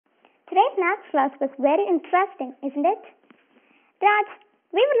Today's maths class was very interesting, isn't it? Raj,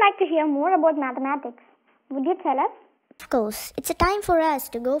 we would like to hear more about mathematics. Would you tell us? Of course, it's a time for us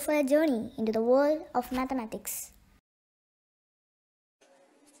to go for a journey into the world of mathematics.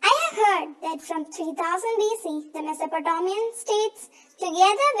 I have heard that from 3000 BC, the Mesopotamian states,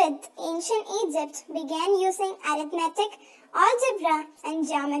 together with ancient Egypt, began using arithmetic, algebra, and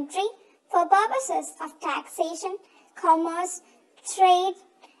geometry for purposes of taxation, commerce, trade,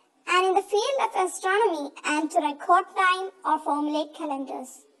 and in the field of astronomy and to record time or formulate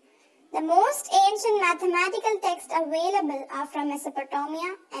calendars. The most ancient mathematical texts available are from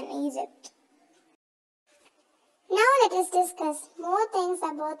Mesopotamia and Egypt. Now let us discuss more things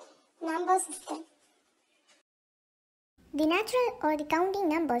about number system. The natural or the counting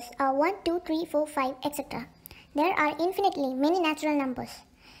numbers are 1, 2, 3, 4, 5, etc. There are infinitely many natural numbers.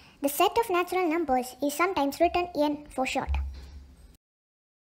 The set of natural numbers is sometimes written n for short.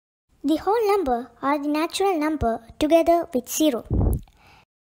 The whole number are the natural number together with 0.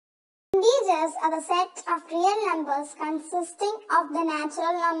 Integers are the set of real numbers consisting of the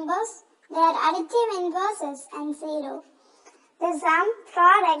natural numbers, their additive inverses and 0. The sum,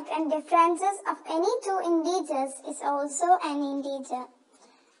 product and differences of any two integers is also an integer.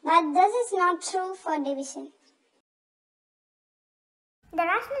 But this is not true for division. The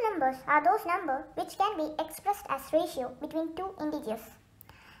rational numbers are those numbers which can be expressed as ratio between two integers.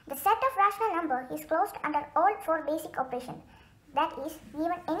 The set of rational number is closed under all four basic operations. That is,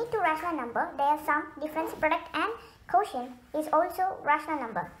 given any two rational number, their sum, difference, product and quotient is also rational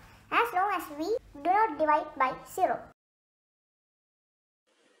number, as long as we do not divide by 0.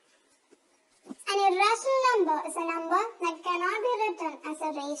 An irrational number is a number that cannot be written as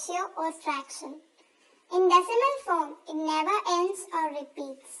a ratio or fraction. In decimal form, it never ends or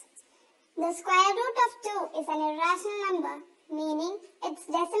repeats. The square root of 2 is an irrational number, meaning its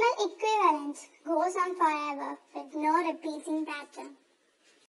decimal equivalent goes on forever with no repeating pattern.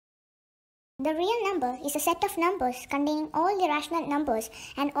 The real number is a set of numbers containing all the rational numbers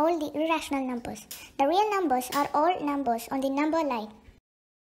and all the irrational numbers. The real numbers are all numbers on the number line.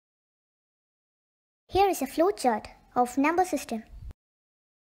 Here is a flowchart of number system.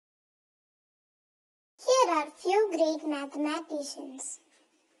 Here are few great mathematicians.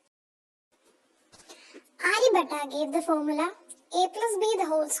 Aryabhatta gave the formula a plus b the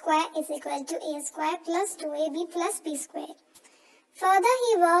whole square is equal to a square plus 2ab plus b square. Further,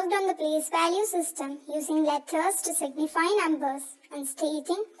 he worked on the place value system using letters to signify numbers and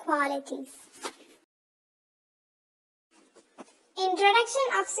stating qualities. Introduction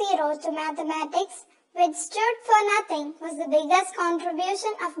of 0 to mathematics, which stood for nothing, was the biggest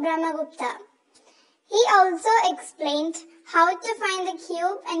contribution of Brahmagupta. He also explained how to find the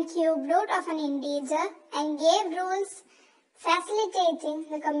cube and cube root of an integer and gave rules facilitating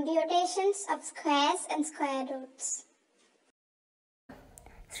the computations of squares and square roots.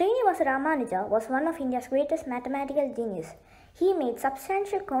 Srinivasa Ramanuja was one of India's greatest mathematical genius. He made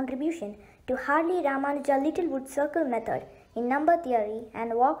substantial contribution to Hartley Ramanuja Littlewood circle method in number theory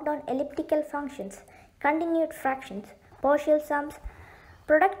and worked on elliptical functions, continued fractions, partial sums,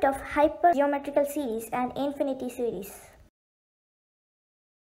 product of hypergeometrical series and infinity series.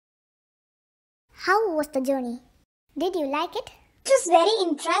 How was the journey? Did you like it? It was very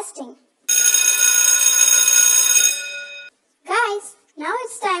interesting. Guys, now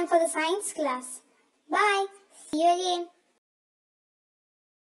it's time for the science class. Bye. See you again.